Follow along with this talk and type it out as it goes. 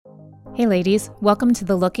Hey ladies, welcome to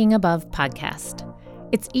the Looking Above podcast.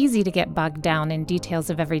 It's easy to get bogged down in details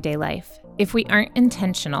of everyday life. If we aren't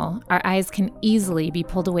intentional, our eyes can easily be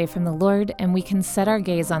pulled away from the Lord and we can set our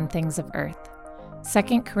gaze on things of earth.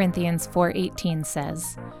 2 Corinthians 4:18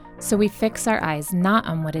 says, "So we fix our eyes not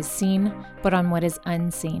on what is seen, but on what is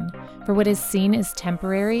unseen. For what is seen is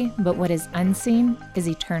temporary, but what is unseen is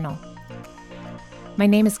eternal." My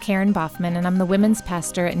name is Karen Boffman, and I'm the women's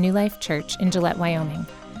pastor at New Life Church in Gillette, Wyoming.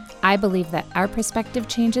 I believe that our perspective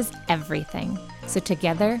changes everything, so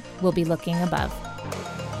together we'll be looking above.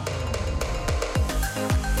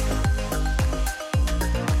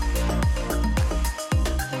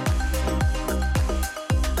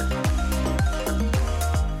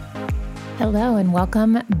 Hello and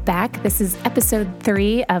welcome back. This is episode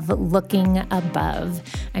 3 of Looking Above.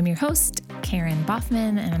 I'm your host, Karen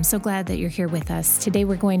Boffman, and I'm so glad that you're here with us. Today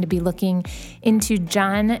we're going to be looking into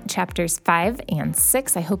John chapters 5 and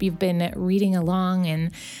 6. I hope you've been reading along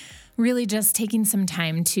and really just taking some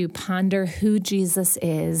time to ponder who Jesus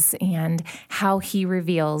is and how he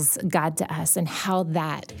reveals God to us and how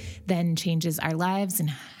that then changes our lives and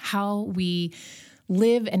how we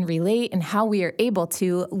live and relate and how we are able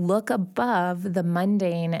to look above the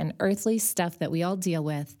mundane and earthly stuff that we all deal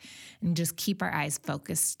with and just keep our eyes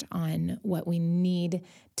focused on what we need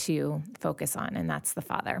to focus on, and that's the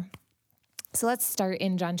Father. So let's start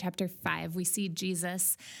in John chapter 5. We see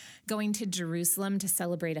Jesus going to Jerusalem to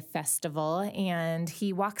celebrate a festival, and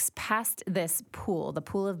he walks past this pool, the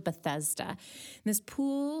pool of Bethesda. This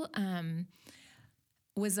pool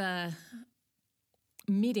was a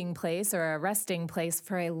meeting place or a resting place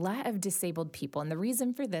for a lot of disabled people. And the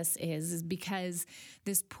reason for this is because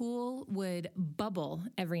this pool would bubble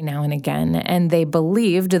every now and again. And they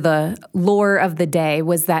believed, the lore of the day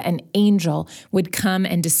was that an angel would come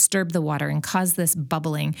and disturb the water and cause this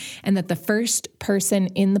bubbling, and that the first person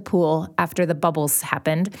in the pool after the bubbles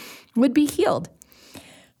happened would be healed.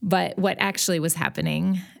 But what actually was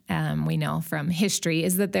happening, we know from history,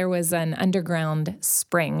 is that there was an underground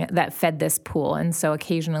spring that fed this pool. And so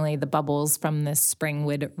occasionally the bubbles from this spring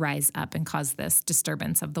would rise up and cause this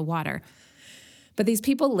disturbance of the water. But these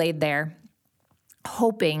people laid there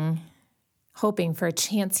hoping for a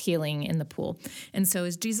chance healing in the pool. And so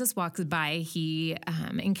as Jesus walks by, he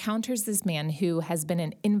encounters this man who has been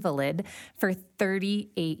an invalid for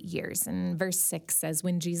 38 years. And verse 6 says,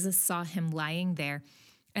 when Jesus saw him lying there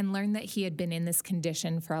and learned that he had been in this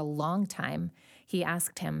condition for a long time, he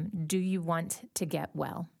asked him, "Do you want to get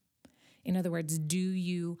well?" In other words, do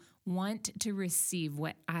you want to receive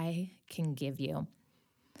what I can give you?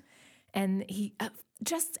 And he,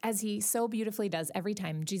 just as he so beautifully does every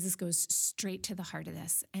time, Jesus goes straight to the heart of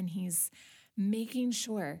this, and he's making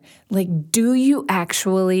sure, do you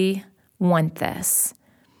actually want this?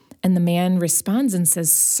 And the man responds and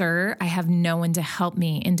says, "Sir, I have no one to help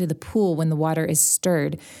me into the pool when the water is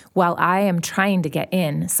stirred. While I am trying to get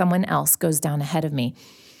in, someone else goes down ahead of me."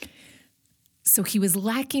 So he was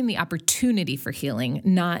lacking the opportunity for healing,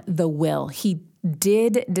 not the will. He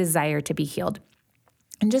did desire to be healed.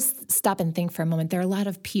 And just stop and think for a moment. There are a lot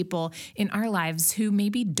of people in our lives who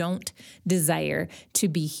maybe don't desire to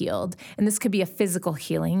be healed. And this could be a physical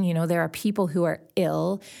healing. You know, there are people who are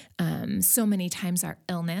ill. So many times our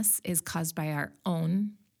illness is caused by our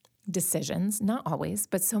own decisions. Not always,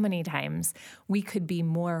 but so many times we could be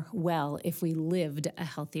more well if we lived a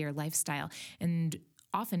healthier lifestyle. And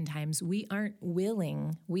oftentimes we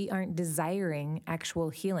aren't desiring actual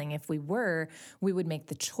healing. If we were, we would make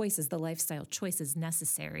the choices, the lifestyle choices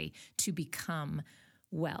necessary to become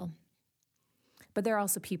well. But there are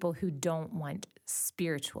also people who don't want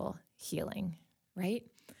spiritual healing, right?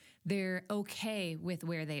 They're okay with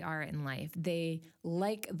where they are in life. They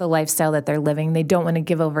like the lifestyle that they're living. They don't want to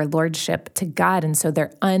give over lordship to God, and so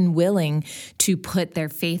they're unwilling to put their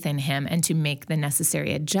faith in him and to make the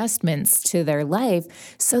necessary adjustments to their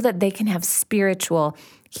life so that they can have spiritual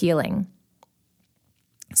healing.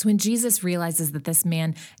 So when Jesus realizes that this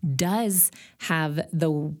man does have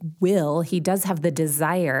the will, he does have the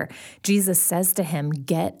desire, Jesus says to him,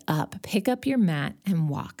 "Get up, pick up your mat and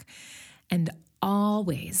walk." And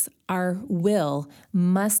always, our will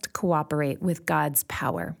must cooperate with God's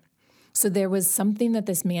power. So there was something that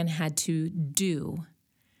this man had to do.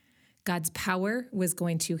 God's power was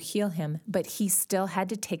going to heal him, but he still had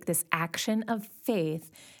to take this action of faith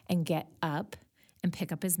and get up and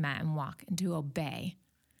pick up his mat and walk and to obey.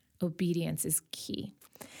 Obedience is key.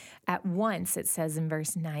 At once, it says in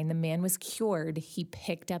verse 9, the man was cured. He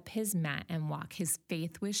picked up his mat and walked. His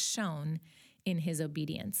faith was shown in his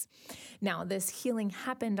obedience. Now, this healing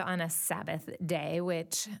happened on a Sabbath day,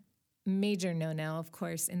 which major no-no, of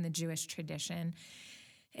course, in the Jewish tradition.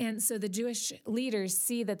 And so the Jewish leaders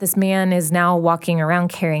see that this man is now walking around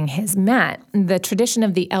carrying his mat. The tradition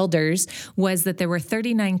of the elders was that there were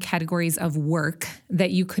 39 categories of work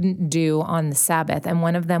that you couldn't do on the Sabbath, and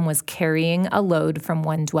one of them was carrying a load from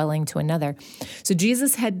one dwelling to another. So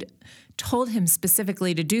Jesus had told him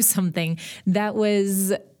specifically to do something that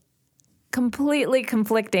was completely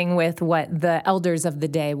conflicting with what the elders of the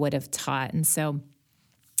day would have taught. And so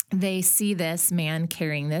they see this man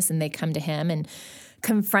carrying this, and they come to him and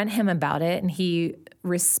confront him about it, and he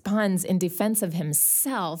responds in defense of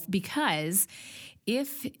himself, because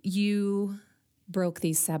if you broke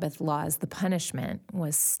these Sabbath laws, the punishment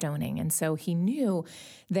was stoning. And so he knew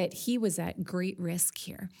that he was at great risk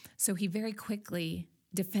here. So he very quickly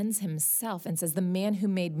defends himself and says, the man who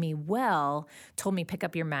made me well told me, pick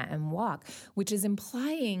up your mat and walk, which is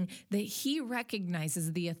implying that he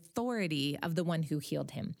recognizes the authority of the one who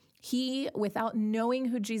healed him. He, without knowing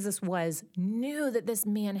who Jesus was, knew that this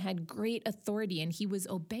man had great authority, and he was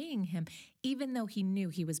obeying him, even though he knew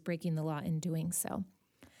he was breaking the law in doing so.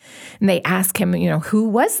 And they ask him, who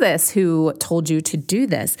was this who told you to do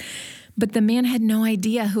this? But the man had no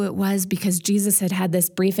idea who it was, because Jesus had had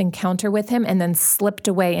this brief encounter with him and then slipped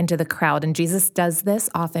away into the crowd. And Jesus does this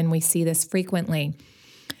often. We see this frequently.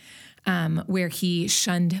 Where he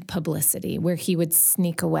shunned publicity, where he would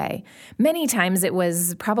sneak away. Many times it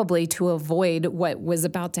was probably to avoid what was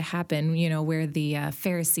about to happen, where the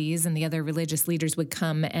Pharisees and the other religious leaders would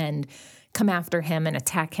come after him and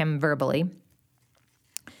attack him verbally.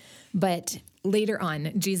 But later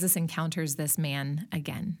on, Jesus encounters this man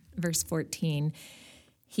again. Verse 14,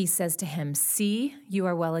 he says to him, see, you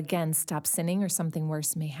are well again. Stop sinning, or something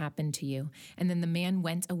worse may happen to you. And then the man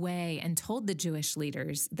went away and told the Jewish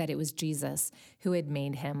leaders that it was Jesus who had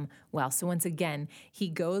made him well. So once again, he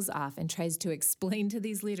goes off and tries to explain to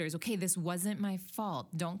these leaders, okay, this wasn't my fault.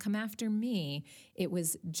 Don't come after me. It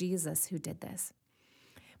was Jesus who did this.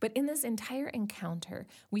 But in this entire encounter,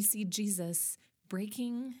 we see Jesus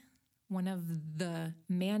breaking one of the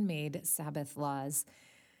man-made Sabbath laws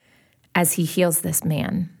as he heals this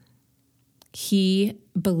man. He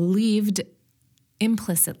believed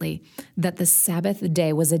implicitly that the Sabbath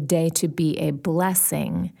day was a day to be a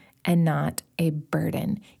blessing and not a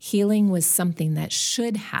burden. Healing was something that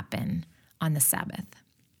should happen on the Sabbath.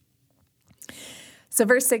 So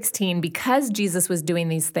verse 16, because Jesus was doing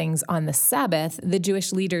these things on the Sabbath, the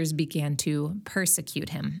Jewish leaders began to persecute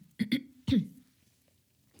him.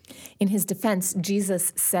 In his defense,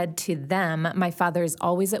 Jesus said to them, my Father is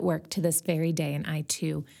always at work to this very day, and I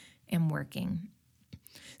too am working.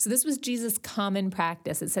 So this was Jesus' common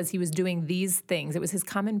practice. It says he was doing these things. It was his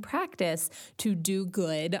common practice to do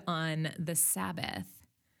good on the Sabbath.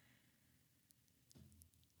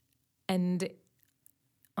 And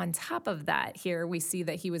on top of that, here we see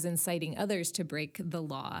that he was inciting others to break the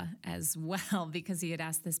law as well, because he had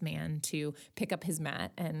asked this man to pick up his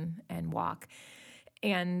mat and walk.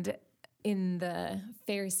 And in the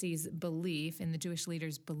Pharisees' belief, in the Jewish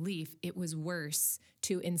leaders' belief, it was worse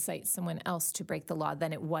to incite someone else to break the law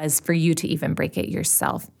than it was for you to even break it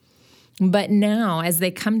yourself. But now, as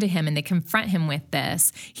they come to him and they confront him with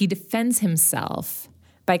this, he defends himself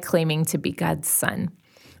by claiming to be God's son.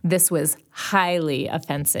 This was highly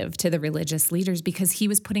offensive to the religious leaders, because he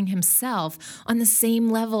was putting himself on the same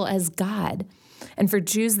level as God. And for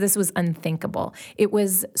Jews, this was unthinkable. It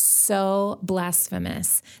was so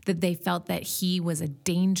blasphemous that they felt that he was a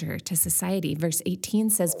danger to society. Verse 18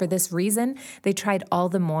 says, for this reason, they tried all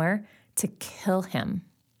the more to kill him.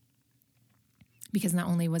 Because not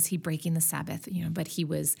only was he breaking the Sabbath, but he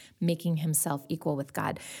was making himself equal with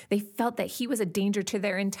God. They felt that he was a danger to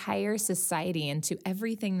their entire society and to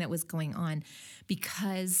everything that was going on,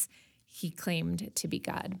 because he claimed to be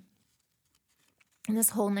God. In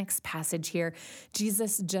this whole next passage here,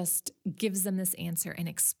 Jesus just gives them this answer and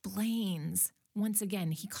explains, once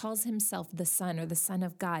again, he calls himself the Son, or the Son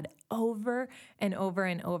of God, over and over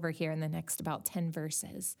and over here in the next about 10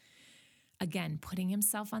 verses. Again, putting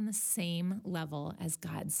himself on the same level as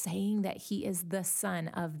God, saying that he is the Son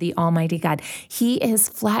of the Almighty God. He is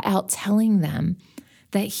flat out telling them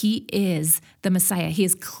that he is the Messiah. He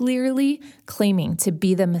is clearly claiming to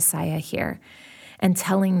be the Messiah here, and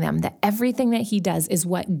telling them that everything that he does is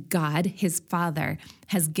what God, his Father,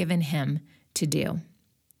 has given him to do.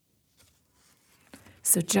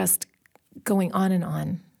 So just going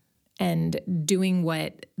on and doing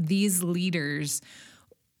what these leaders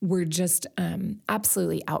were just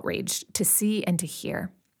absolutely outraged to see and to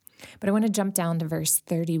hear. But I want to jump down to verse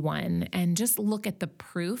 31 and just look at the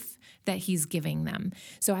proof that he's giving them.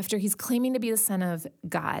 So after he's claiming to be the Son of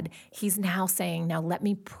God, he's now saying, now let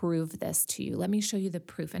me prove this to you. Let me show you the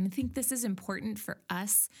proof. And I think this is important for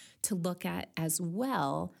us to look at as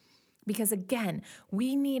well, because again,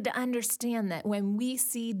 we need to understand that when we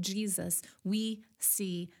see Jesus, we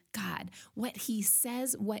see God. What he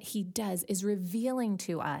says, what he does is revealing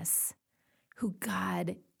to us who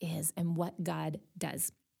God is and what God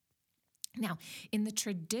does. Now, in the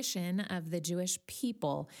tradition of the Jewish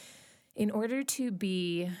people, in order to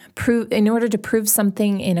prove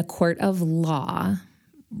something in a court of law,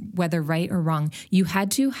 whether right or wrong, you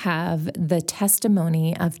had to have the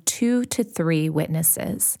testimony of 2 to 3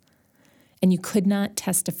 witnesses, and you could not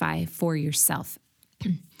testify for yourself.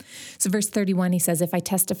 So verse 31, he says, if I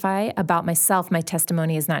testify about myself, my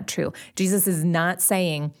testimony is not true. Jesus is not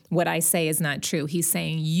saying what I say is not true. He's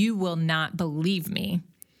saying you will not believe me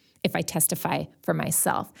if I testify for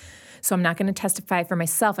myself. So I'm not going to testify for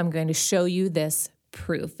myself. I'm going to show you this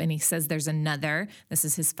proof. And he says there's another, this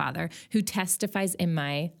is his Father, who testifies in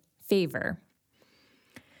my favor.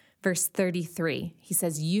 Verse 33, he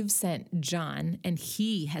says, you've sent John, and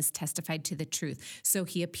he has testified to the truth. So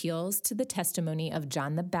he appeals to the testimony of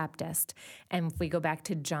John the Baptist. And if we go back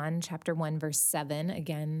to John chapter 1, verse 7,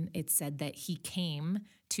 again, it said that he came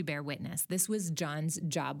to bear witness. This was John's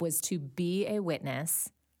job, was to be a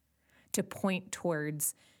witness, to point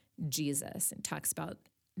towards Jesus. It talks about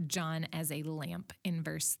John as a lamp in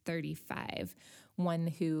verse 35, one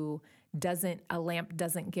who a lamp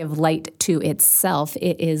doesn't give light to itself.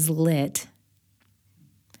 It is lit.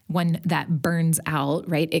 One that burns out,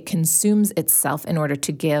 right? It consumes itself in order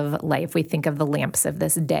to give light. If we think of the lamps of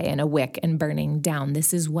this day and a wick and burning down,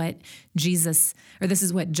 this is what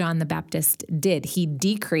John the Baptist did. He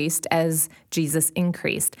decreased as Jesus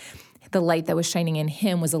increased. The light that was shining in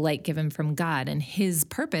him was a light given from God, and his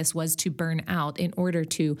purpose was to burn out in order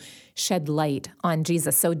to shed light on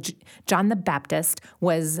Jesus. So John the Baptist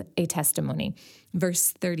was a testimony.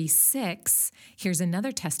 Verse 36, here's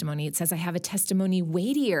another testimony. It says, I have a testimony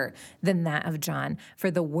weightier than that of John.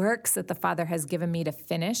 For the works that the Father has given me to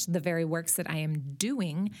finish, the very works that I am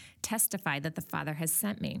doing, testify that the Father has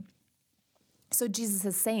sent me. So Jesus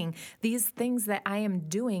is saying, these things that I am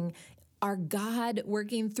doing are God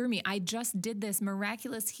working through me. I just did this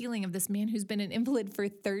miraculous healing of this man who's been an invalid for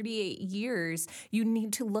 38 years. You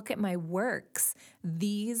need to look at my works.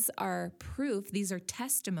 These are proof, these are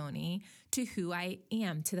testimony to who I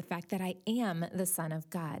am, to the fact that I am the Son of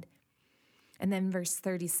God. And then verse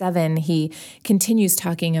 37, he continues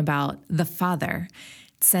talking about the Father.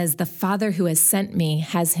 It says, the Father who has sent me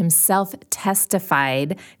has himself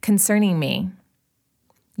testified concerning me.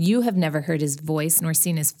 You have never heard his voice nor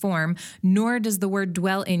seen his form, nor does the word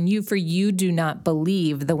dwell in you, for you do not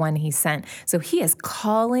believe the one he sent. So he is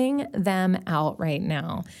calling them out right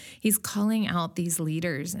now. He's calling out these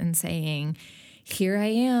leaders and saying, here I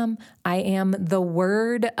am the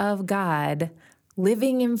Word of God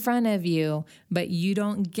living in front of you, but you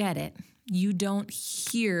don't get it. You don't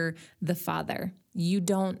hear the Father. You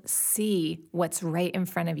don't see what's right in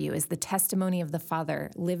front of you is the testimony of the Father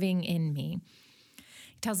living in me.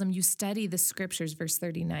 Tells them you study the scriptures, verse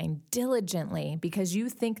 39, diligently, because you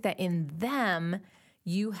think that in them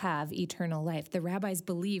you have eternal life. The rabbis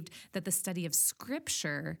believed that the study of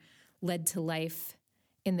scripture led to life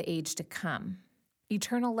in the age to come.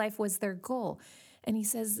 Eternal life was their goal. And he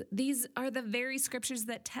says, these are the very scriptures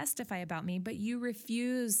that testify about me, but you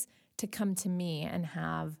refuse to come to me and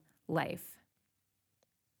have life.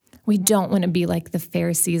 We don't want to be like the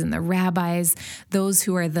Pharisees and the rabbis, those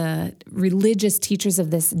who are the religious teachers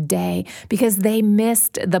of this day, because they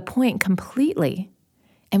missed the point completely.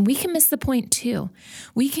 And we can miss the point too.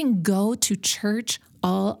 We can go to church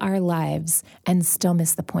all our lives and still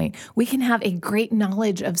miss the point. We can have a great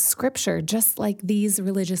knowledge of Scripture, just like these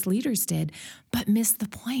religious leaders did, but miss the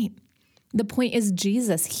point. The point is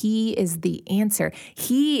Jesus. He is the answer.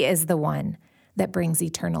 He is the one that brings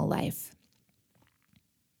eternal life.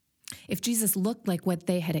 If Jesus looked like what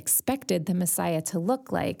they had expected the Messiah to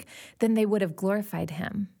look like, then they would have glorified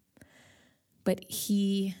him. But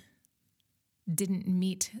he didn't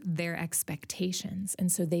meet their expectations,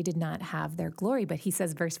 and so they did not have their glory. But he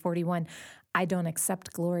says, verse 41, I don't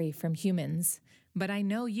accept glory from humans, but I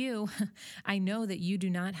know you. I know that you do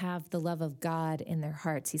not have the love of God in their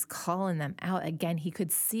hearts. He's calling them out again. He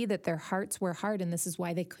could see that their hearts were hard, and this is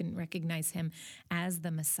why they couldn't recognize him as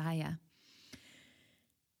the Messiah.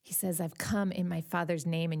 He says, I've come in my Father's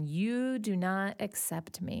name, and you do not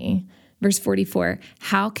accept me. Verse 44,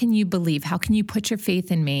 how can you believe? How can you put your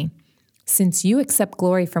faith in me? Since you accept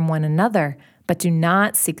glory from one another, but do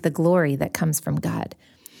not seek the glory that comes from God.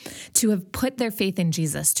 To have put their faith in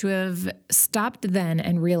Jesus, to have stopped then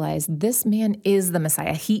and realized this man is the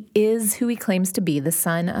Messiah, he is who he claims to be, the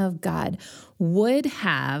Son of God, would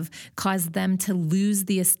have caused them to lose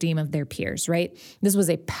the esteem of their peers, right? This was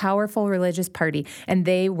a powerful religious party, and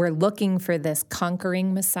they were looking for this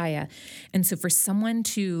conquering Messiah. And so for someone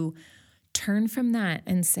to turn from that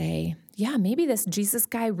and say, yeah, maybe this Jesus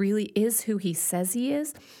guy really is who he says he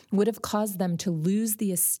is, would have caused them to lose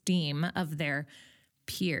the esteem of their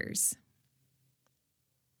peers.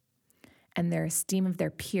 And their esteem of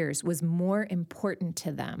their peers was more important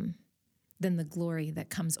to them than the glory that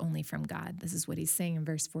comes only from God. This is what he's saying in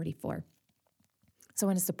verse 44. So I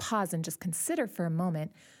want us to pause and just consider for a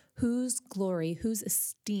moment whose glory, whose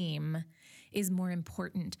esteem is more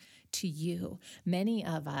important to you. Many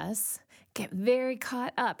of us get very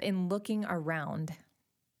caught up in looking around,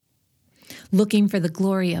 looking for the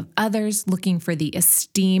glory of others, looking for the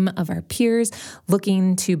esteem of our peers,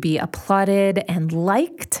 looking to be applauded and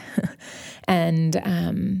liked.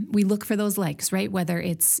 And we look for those likes, right? Whether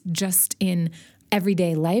it's just in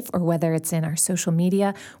everyday life or whether it's in our social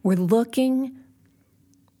media, we're looking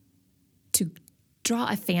to draw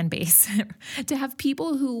a fan base, to have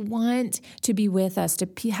people who want to be with us,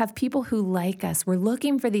 to have people who like us. We're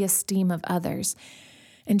looking for the esteem of others.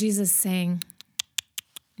 And Jesus is saying,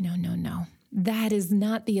 no, no, no. That is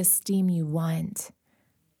not the esteem you want.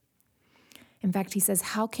 In fact, he says,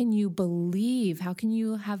 how can you believe? How can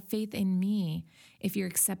you have faith in me if you're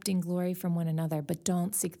accepting glory from one another, but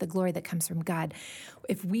don't seek the glory that comes from God?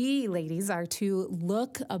 If we, ladies, are to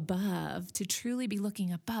look above, to truly be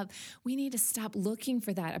looking above, we need to stop looking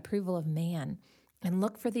for that approval of man and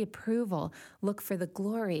look for the approval, look for the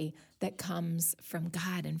glory that comes from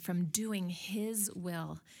God and from doing his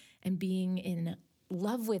will and being in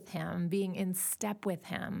love with him, being in step with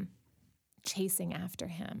him, chasing after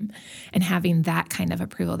him, and having that kind of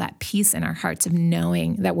approval, that peace in our hearts of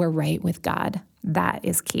knowing that we're right with God. That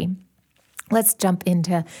is key. Let's jump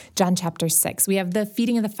into John chapter 6. We have the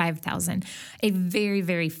feeding of the 5,000, a very,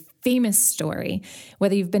 very famous story.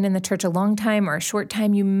 Whether you've been in the church a long time or a short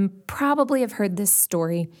time, you probably have heard this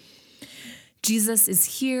story. Jesus is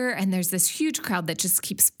here, and there's this huge crowd that just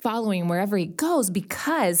keeps following wherever he goes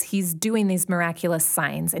because he's doing these miraculous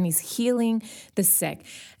signs and he's healing the sick.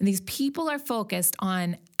 And these people are focused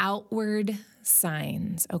on outward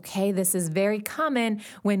signs, okay? This is very common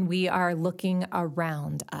when we are looking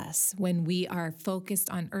around us, when we are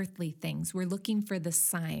focused on earthly things. We're looking for the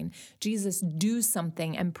sign. Jesus, do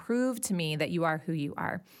something and prove to me that you are who you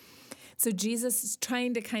are. So Jesus is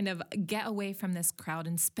trying to kind of get away from this crowd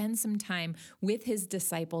and spend some time with his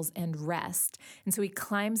disciples and rest. And so he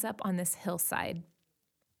climbs up on this hillside,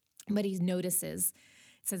 but he notices,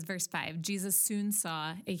 it says verse 5, Jesus soon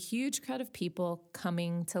saw a huge crowd of people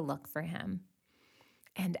coming to look for him.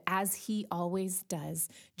 And as he always does,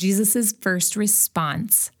 Jesus's first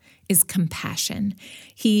response is compassion.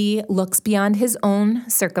 He looks beyond his own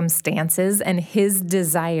circumstances and his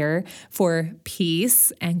desire for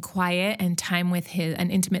peace and quiet and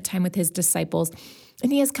intimate time with his disciples.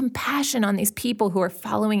 And he has compassion on these people who are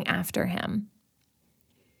following after him.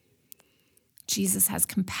 Jesus has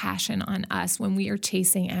compassion on us when we are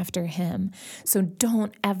chasing after him. So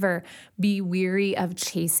don't ever be weary of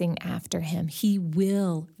chasing after him. He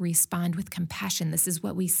will respond with compassion. This is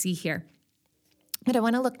what we see here. But I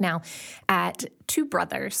want to look now at two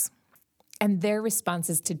brothers and their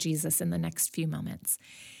responses to Jesus in the next few moments.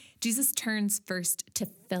 Jesus turns first to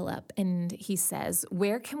Philip and he says,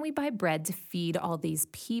 "Where can we buy bread to feed all these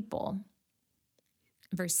people?"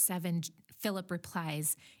 Verse 7, Philip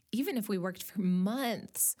replies, "Even if we worked for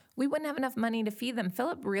months, we wouldn't have enough money to feed them."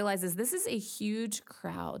 Philip realizes this is a huge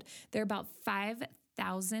crowd. There are about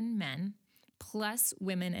 5,000 men plus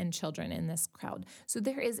women and children in this crowd. So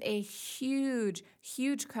there is a huge,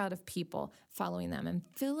 huge crowd of people following them. And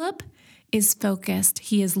Philip is focused.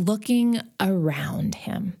 He is looking around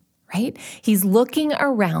him, right? He's looking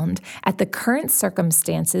around at the current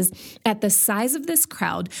circumstances, at the size of this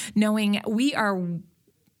crowd, knowing we are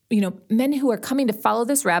men who are coming to follow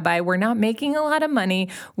this rabbi. We're not making a lot of money.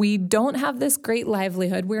 We don't have this great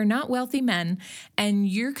livelihood. We're not wealthy men. And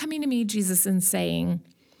you're coming to me, Jesus, and saying,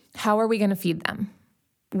 how are we going to feed them?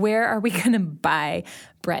 Where are we going to buy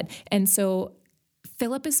bread? And so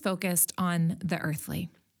Philip is focused on the earthly,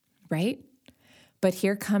 right? But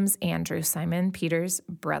here comes Andrew, Simon Peter's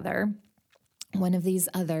brother, one of these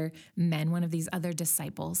other men, one of these other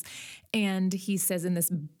disciples. And he says in this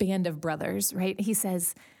band of brothers, right? He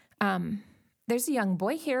says, there's a young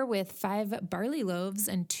boy here with 5 barley loaves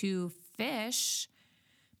and 2 fish,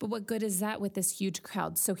 But what good is that with this huge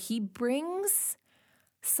crowd? So he brings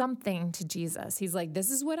something to Jesus. He's like, this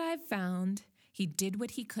is what I've found. He did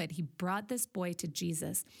what he could. He brought this boy to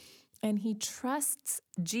Jesus, and he trusts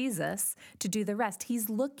Jesus to do the rest. He's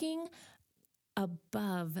looking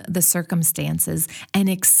above the circumstances and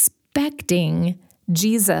expecting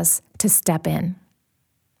Jesus to step in.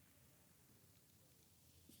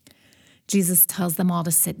 Jesus tells them all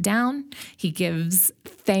to sit down. He gives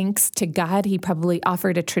thanks to God. He probably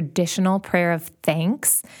offered a traditional prayer of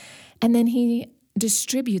thanks, and then he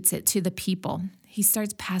distributes it to the people. He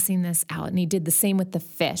starts passing this out, and he did the same with the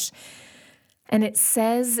fish. And it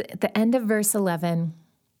says at the end of verse 11,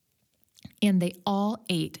 and they all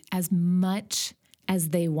ate as much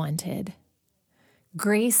as they wanted.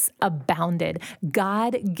 Grace abounded.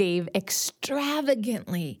 God gave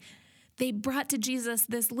extravagantly. They brought to Jesus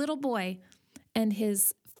this little boy and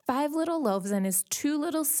his 5 little loaves and his 2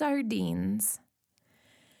 little sardines.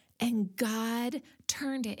 And God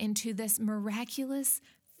turned it into this miraculous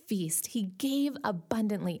feast. He gave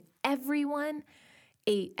abundantly. Everyone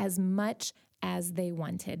ate as much as they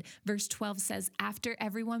wanted. Verse 12 says, after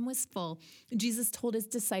everyone was full, Jesus told his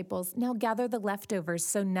disciples, now gather the leftovers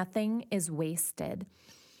so nothing is wasted.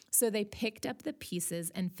 So they picked up the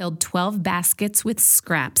pieces and filled 12 baskets with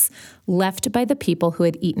scraps left by the people who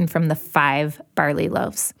had eaten from the 5 barley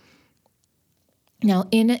loaves. Now,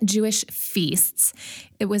 in Jewish feasts,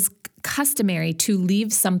 it was customary to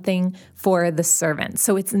leave something for the servant.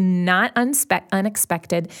 So it's not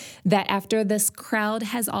unexpected that after this crowd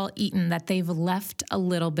has all eaten, that they've left a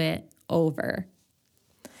little bit over.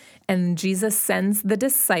 And Jesus sends the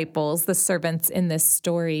disciples, the servants in this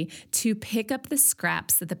story, to pick up the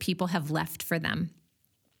scraps that the people have left for them.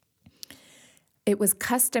 It was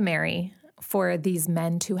customary for these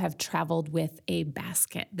men to have traveled with a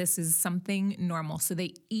basket. This is something normal. So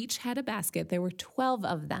they each had a basket. There were 12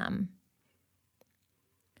 of them.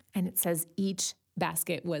 And it says each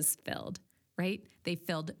basket was filled, right? They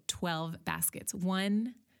filled 12 baskets,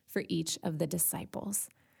 one for each of the disciples.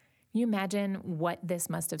 Can you imagine what this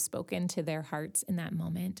must have spoken to their hearts in that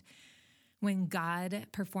moment? When God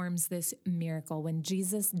performs this miracle, when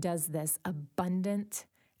Jesus does this abundant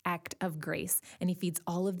act of grace, and he feeds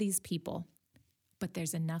all of these people, but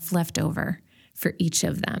there's enough left over for each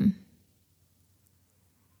of them.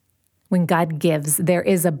 When God gives, there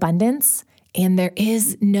is abundance and there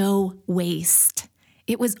is no waste.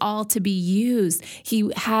 It was all to be used.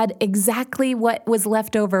 He had exactly what was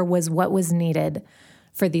left over was what was needed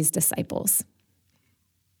for these disciples.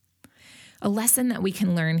 A lesson that we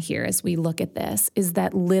can learn here as we look at this is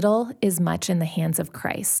that little is much in the hands of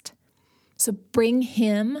Christ. So bring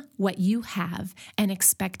him what you have and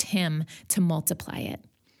expect him to multiply it.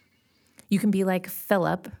 You can be like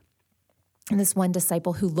Philip and this one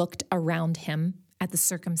disciple who looked around him at the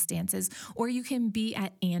circumstances, or you can be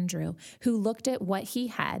at Andrew who looked at what he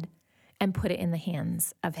had and put it in the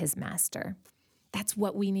hands of his master. That's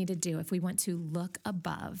what we need to do if we want to look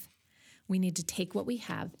above. We need to take what we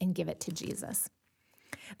have and give it to Jesus.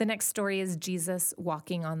 The next story is Jesus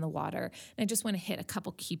walking on the water. And I just want to hit a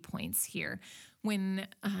couple key points here. When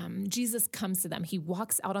Jesus comes to them, he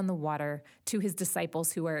walks out on the water to his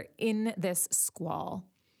disciples who are in this squall.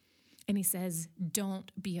 And he says,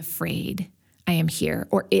 don't be afraid. I am here,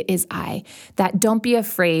 or it is I. That don't be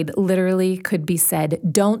afraid literally could be said,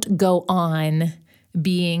 don't go on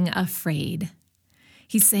being afraid.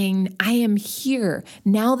 He's saying, I am here.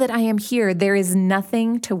 Now that I am here, there is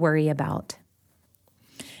nothing to worry about.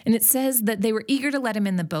 And it says that they were eager to let him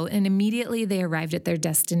in the boat, and immediately they arrived at their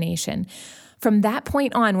destination. From that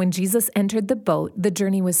point on, when Jesus entered the boat, the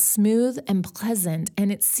journey was smooth and pleasant,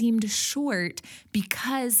 and it seemed short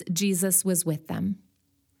because Jesus was with them.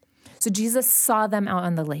 So Jesus saw them out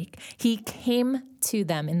on the lake. He came to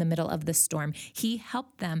them in the middle of the storm. He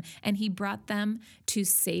helped them, and he brought them to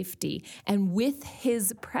safety. And with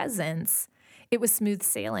his presence, it was smooth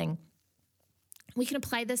sailing. We can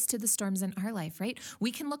apply this to the storms in our life, right?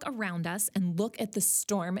 We can look around us and look at the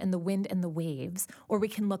storm and the wind and the waves, or we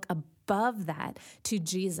can look above that to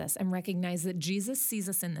Jesus and recognize that Jesus sees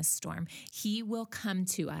us in this storm. He will come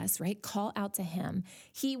to us, right? Call out to him.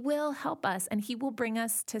 He will help us and he will bring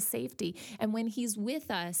us to safety. And when he's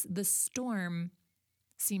with us, the storm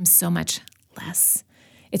seems so much less.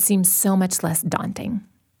 It seems so much less daunting.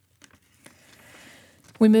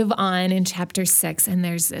 We move on in chapter 6, and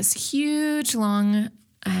there's this huge, long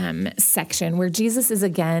section where Jesus is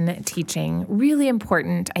again teaching. Really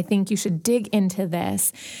important. I think you should dig into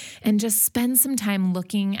this and just spend some time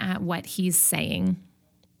looking at what he's saying.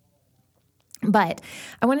 But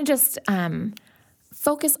I want to just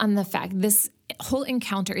focus on the fact this whole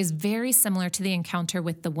encounter is very similar to the encounter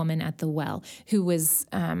with the woman at the well who was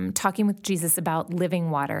talking with Jesus about living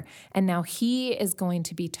water. And now he is going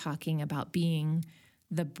to be talking about being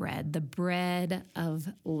the bread of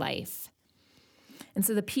life. And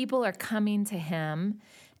so the people are coming to him.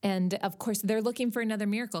 And of course, they're looking for another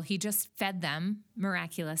miracle. He just fed them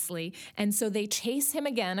miraculously. And so they chase him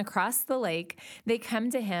again across the lake. They come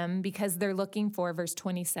to him because they're looking for, verse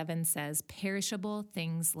 27 says, perishable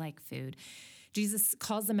things like food. Jesus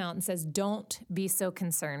calls them out and says, don't be so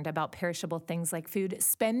concerned about perishable things like food.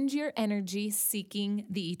 Spend your energy seeking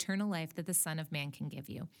the eternal life that the Son of Man can give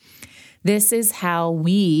you. This is how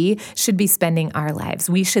we should be spending our lives.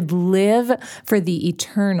 We should live for the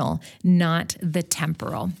eternal, not the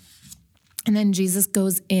temporal. And then Jesus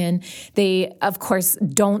goes in. They, of course,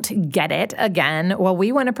 don't get it again. Well,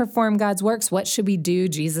 we want to perform God's works. What should we do?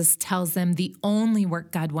 Jesus tells them the only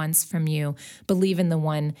work God wants from you, believe in the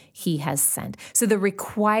one he has sent. So the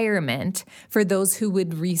requirement for those who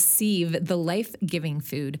would receive the life-giving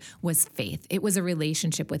food was faith. It was a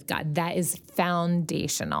relationship with God. That is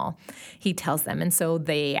foundational, he tells them. And so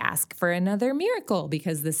they ask for another miracle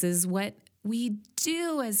because this is what we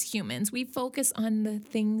do as humans. We focus on the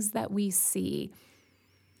things that we see.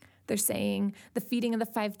 They're saying the feeding of the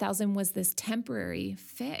 5,000 was this temporary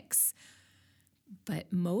fix.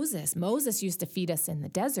 But Moses used to feed us in the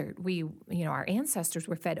desert. Our ancestors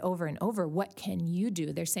were fed over and over. What can you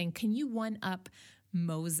do? They're saying, can you one up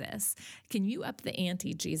Moses? Can you up the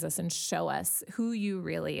ante, Jesus, and show us who you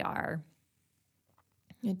really are?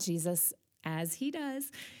 And Jesus, as he does,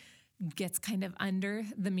 gets kind of under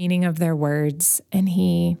the meaning of their words. And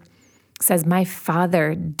he says, my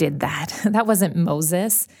Father did that. That wasn't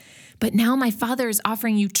Moses. But now my Father is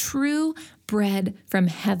offering you true bread from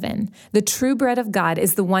heaven. The true bread of God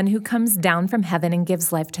is the one who comes down from heaven and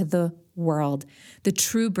gives life to the world. The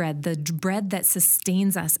true bread, the bread that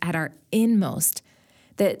sustains us at our inmost,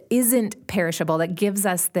 that isn't perishable, that gives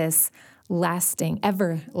us this lasting,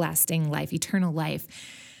 everlasting life, eternal life.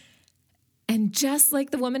 And just like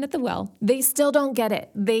the woman at the well, they still don't get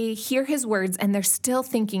it. They hear his words and they're still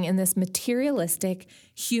thinking in this materialistic,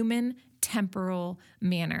 human, temporal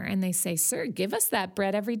manner. And they say, sir, give us that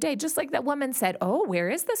bread every day. Just like that woman said, oh, where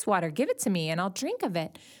is this water? Give it to me and I'll drink of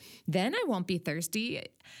it. Then I won't be thirsty.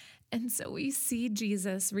 And so we see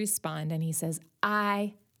Jesus respond and he says,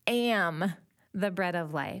 I am the bread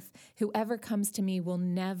of life. Whoever comes to me will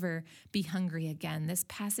never be hungry again. This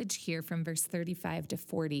passage here from verse 35 to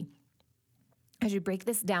 40. As you break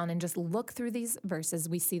this down and just look through these verses,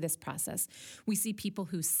 we see this process. We see people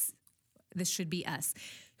this should be us,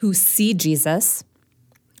 who see Jesus,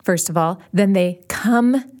 first of all, then they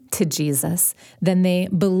come to Jesus, then they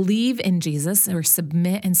believe in Jesus or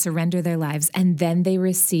submit and surrender their lives, and then they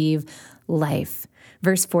receive life.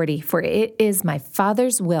 Verse 40, for it is my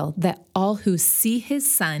Father's will that all who see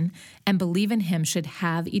his Son and believe in him should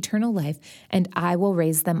have eternal life, and I will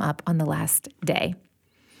raise them up on the last day.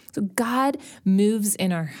 So God moves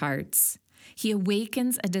in our hearts. He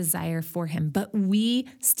awakens a desire for him, but we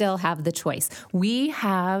still have the choice. We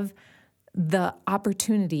have the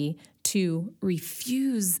opportunity to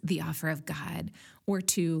refuse the offer of God or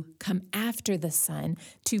to come after the Son,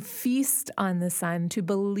 to feast on the Son, to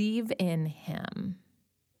believe in him.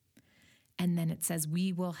 And then it says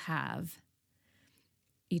we will have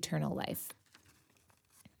eternal life.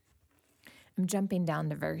 I'm jumping down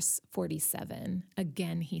to verse 47.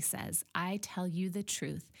 Again, he says, I tell you the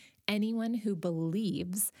truth. Anyone who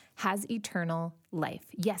believes has eternal life.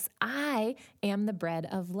 Yes, I am the bread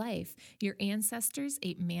of life. Your ancestors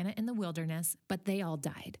ate manna in the wilderness, but they all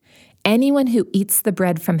died. Anyone who eats the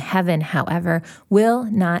bread from heaven, however, will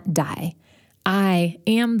not die. I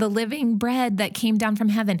am the living bread that came down from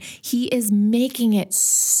heaven. He is making it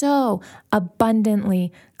so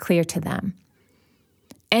abundantly clear to them.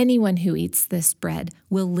 Anyone who eats this bread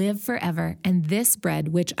will live forever, and this bread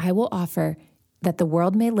which I will offer that the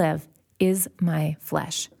world may live is my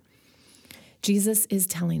flesh. Jesus is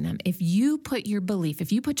telling them, if you put your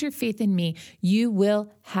faith in me, you will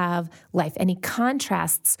have life. And he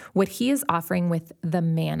contrasts what he is offering with the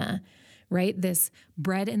manna, right? This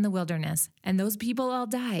bread in the wilderness. And those people all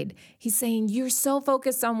died. He's saying, you're so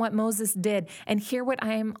focused on what Moses did, and hear what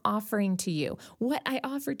I am offering to you. What I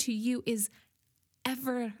offer to you is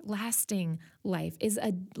everlasting life, is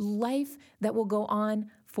a life that will go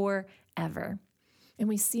on forever. And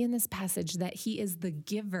we see in this passage that he is the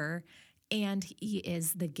giver and he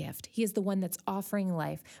is the gift. He is the one that's offering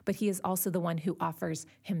life, but he is also the one who offers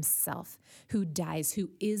himself, who dies,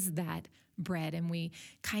 who is that bread. And we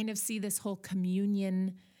kind of see this whole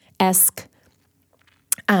communion-esque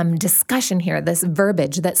discussion here, this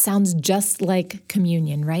verbiage that sounds just like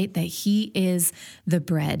communion, right? That he is the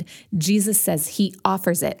bread. Jesus says he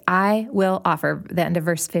offers it. I will offer, the end of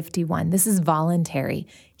verse 51. This is voluntary.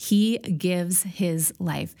 He gives his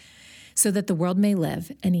life so that the world may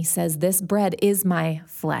live. And he says, this bread is my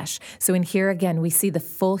flesh. So in here again, we see the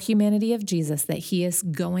full humanity of Jesus, that he is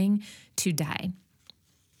going to die.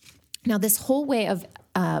 Now, this whole way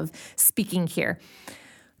of speaking here,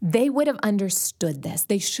 they would have understood this.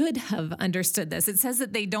 They should have understood this. It says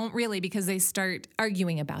that they don't really, because they start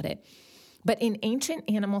arguing about it. But in ancient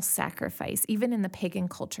animal sacrifice, even in the pagan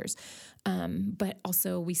cultures, but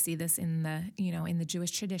also we see this in the Jewish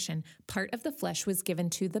tradition, part of the flesh was given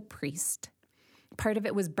to the priest. Part of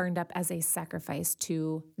it was burned up as a sacrifice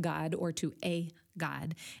to God or to a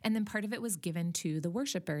God. And then part of it was given to the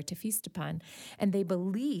worshiper to feast upon. And they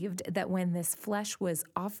believed that when this flesh was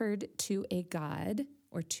offered to a god,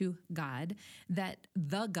 or to God, that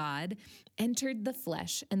the God entered the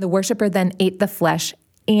flesh, and the worshiper then ate the flesh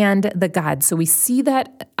and the God. So we see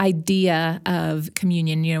that idea of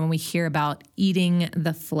communion, when we hear about eating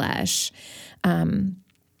the flesh.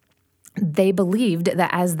 They believed that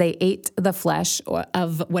as they ate the flesh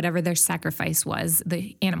of whatever their sacrifice was,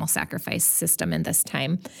 the animal sacrifice system in this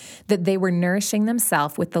time, that they were nourishing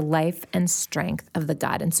themselves with the life and strength of the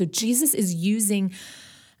God. And so Jesus is using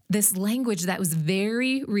this language that was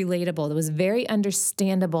very relatable, that was very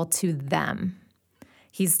understandable to them.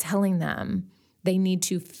 He's telling them they need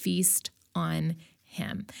to feast on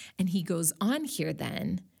him. And he goes on here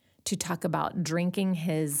then to talk about drinking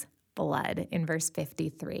his blood in verse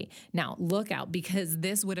 53. Now, look out, because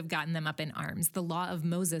this would have gotten them up in arms. The law of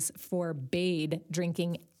Moses forbade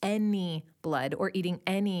drinking any blood or eating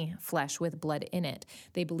any flesh with blood in it.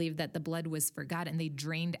 They believed that the blood was for God, and they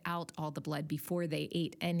drained out all the blood before they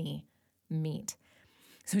ate any meat.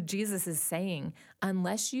 So Jesus is saying,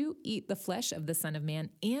 unless you eat the flesh of the Son of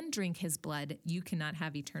Man and drink his blood, you cannot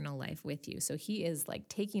have eternal life with you. So he is like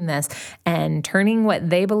taking this and turning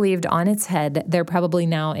what they believed on its head. They're probably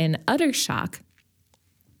now in utter shock.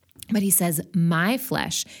 But he says, my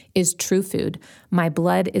flesh is true food. My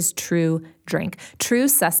blood is true drink. True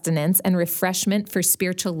sustenance and refreshment for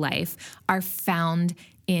spiritual life are found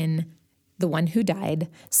in the one who died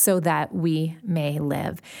so that we may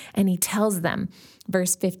live. And he tells them,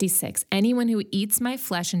 verse 56, anyone who eats my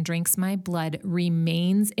flesh and drinks my blood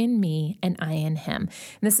remains in me and I in him.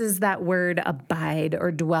 And this is that word abide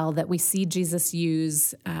or dwell that we see Jesus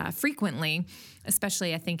use frequently,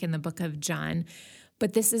 especially I think in the book of John.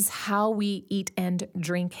 But this is how we eat and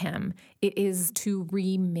drink him. It is to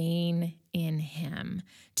remain in him,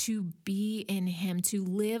 to be in him, to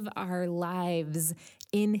live our lives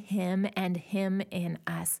in him and him in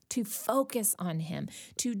us, to focus on him,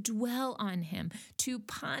 to dwell on him, to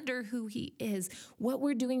ponder who he is. What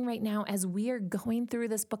we're doing right now as we are going through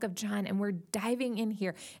this book of John and we're diving in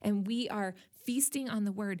here and we are feasting on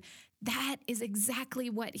the word, that is exactly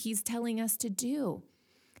what he's telling us to do.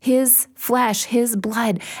 His flesh, his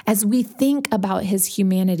blood, as we think about his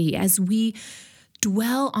humanity, as we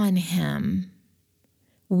dwell on him,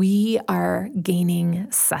 we are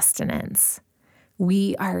gaining sustenance.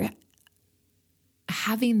 We are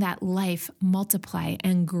having that life multiply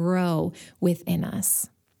and grow within us.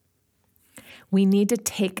 We need to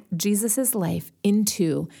take Jesus's life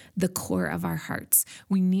into the core of our hearts.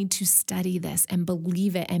 We need to study this and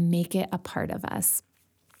believe it and make it a part of us.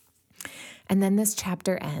 And then this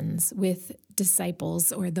chapter ends with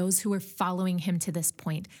disciples, or those who are following him to this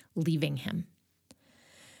point, leaving him.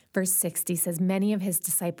 Verse 60 says, many of his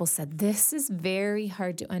disciples said, this is very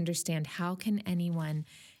hard to understand. How can anyone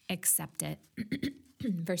accept it?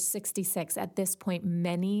 Verse 66, at this point,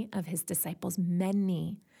 many of his disciples,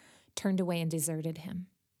 turned away and deserted him.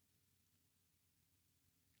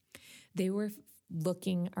 They were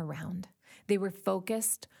looking around. They were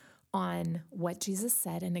focused on what Jesus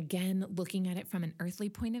said, and again, looking at it from an earthly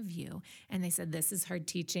point of view. And they said, this is hard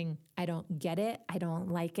teaching. I don't get it. I don't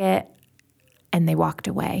like it. And they walked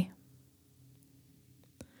away.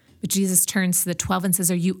 But Jesus turns to the 12 and says,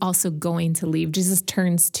 are you also going to leave? Jesus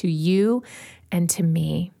turns to you and to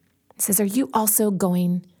me. He says, are you also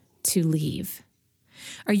going to leave?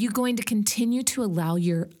 Are you going to continue to allow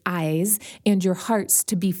your eyes and your hearts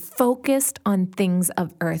to be focused on things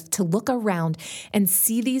of earth, to look around and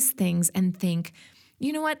see these things and think,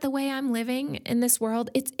 you know what, the way I'm living in this world,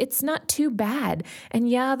 it's not too bad. And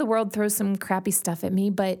yeah, the world throws some crappy stuff at me,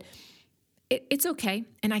 but it's okay,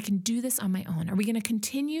 and I can do this on my own. Are we going to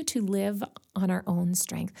continue to live on our own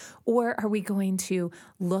strength, or are we going to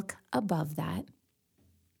look above that?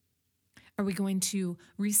 Are we going to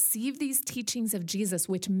receive these teachings of Jesus,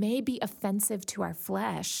 which may be offensive to our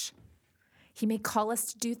flesh? He may call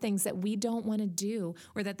us to do things that we don't want to do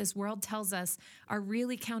or that this world tells us are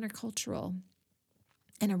really countercultural.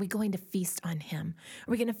 And are we going to feast on him?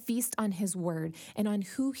 Are we going to feast on his word and on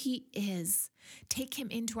who he is? Take him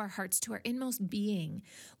into our hearts, to our inmost being.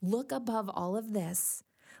 Look above all of this.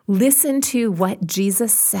 Listen to what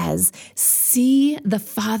Jesus says. See the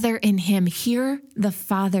Father in him. Hear the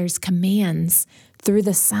Father's commands through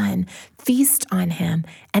the Son. Feast on him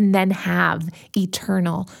and then have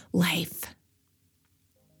eternal life.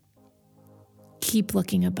 Keep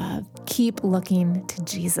looking above. Keep looking to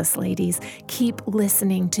Jesus, ladies. Keep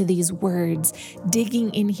listening to these words,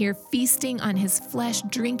 digging in here, feasting on his flesh,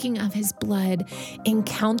 drinking of his blood,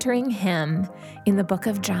 encountering him in the book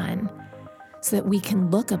of John so that we can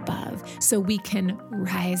look above, so we can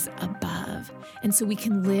rise above, and so we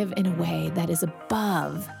can live in a way that is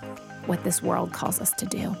above what this world calls us to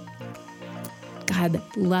do. God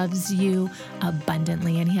loves you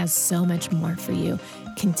abundantly, and he has so much more for you.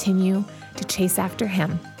 Continue to chase after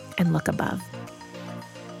him and look above.